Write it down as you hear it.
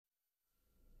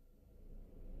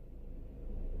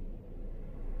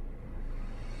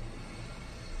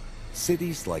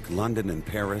Cities like London and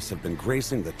Paris have been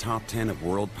gracing the top 10 of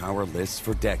world power lists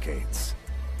for decades.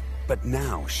 But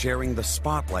now, sharing the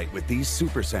spotlight with these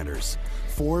supercenters,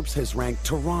 Forbes has ranked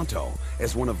Toronto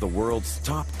as one of the world's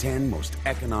top 10 most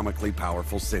economically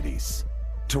powerful cities.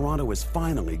 Toronto is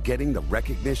finally getting the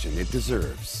recognition it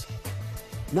deserves.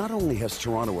 Not only has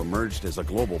Toronto emerged as a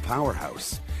global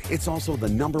powerhouse, it's also the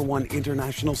 #1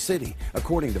 international city,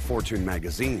 according to Fortune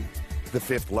magazine, the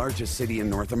 5th largest city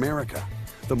in North America,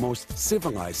 the most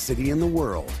civilized city in the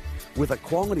world, with a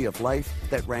quality of life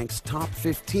that ranks top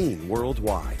 15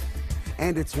 worldwide.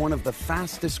 And it's one of the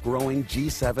fastest growing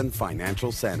G7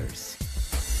 financial centers.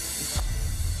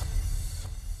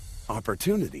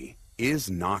 Opportunity is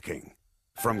knocking.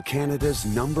 From Canada's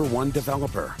 #1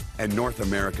 developer and North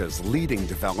America's leading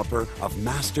developer of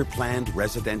master-planned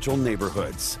residential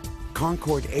neighborhoods,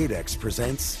 Concord 8X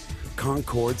presents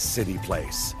Concord City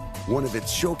Place, one of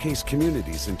its showcase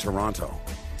communities in Toronto.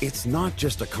 It's not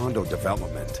just a condo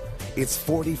development. It's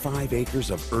 45 acres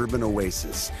of urban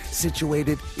oasis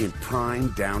situated in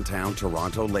prime downtown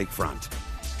Toronto lakefront.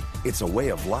 It's a way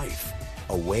of life,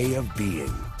 a way of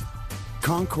being.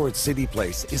 Concord City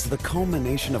Place is the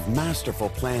culmination of masterful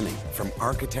planning, from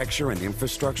architecture and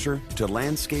infrastructure to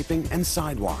landscaping and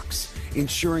sidewalks,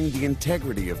 ensuring the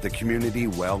integrity of the community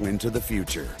well into the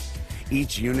future.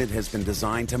 Each unit has been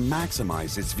designed to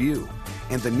maximize its view,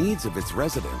 and the needs of its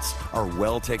residents are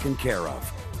well taken care of,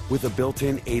 with a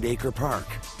built-in 8-acre park,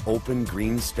 open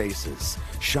green spaces,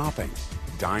 shopping,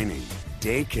 dining,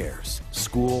 daycares,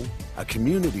 school, a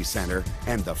community center,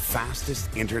 and the fastest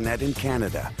internet in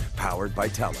Canada, powered by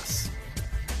TELUS.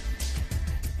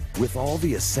 With all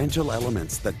the essential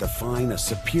elements that define a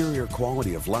superior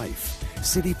quality of life,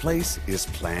 City Place is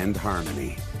planned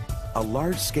harmony. A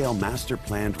large-scale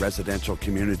master-planned residential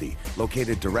community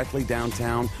located directly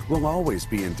downtown will always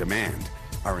be in demand.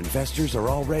 Our investors are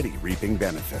already reaping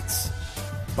benefits.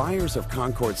 Buyers of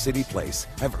Concord City Place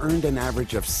have earned an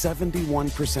average of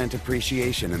 71%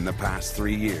 appreciation in the past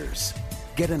 3 years.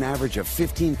 Get an average of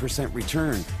 15%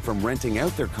 return from renting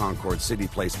out their Concord City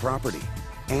Place property,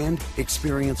 and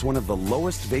experience one of the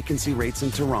lowest vacancy rates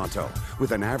in Toronto,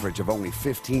 with an average of only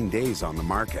 15 days on the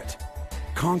market.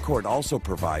 Concord also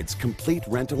provides complete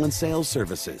rental and sales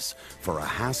services for a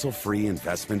hassle-free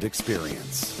investment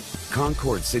experience.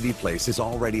 Concord City Place is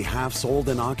already half sold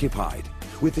and occupied,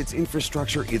 with its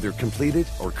infrastructure either completed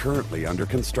or currently under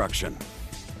construction.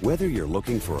 Whether you're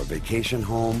looking for a vacation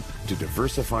home to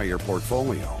diversify your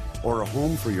portfolio or a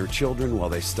home for your children while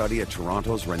they study at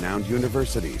Toronto's renowned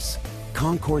universities,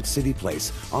 Concord City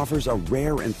Place offers a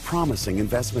rare and promising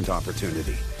investment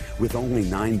opportunity. With only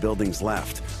 9 buildings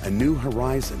left, a new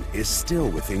horizon is still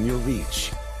within your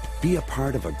reach. Be a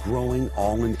part of a growing,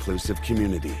 all-inclusive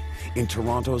community in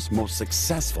Toronto's most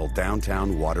successful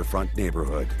downtown waterfront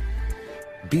neighborhood.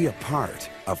 Be a part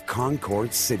of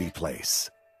Concord City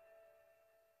Place.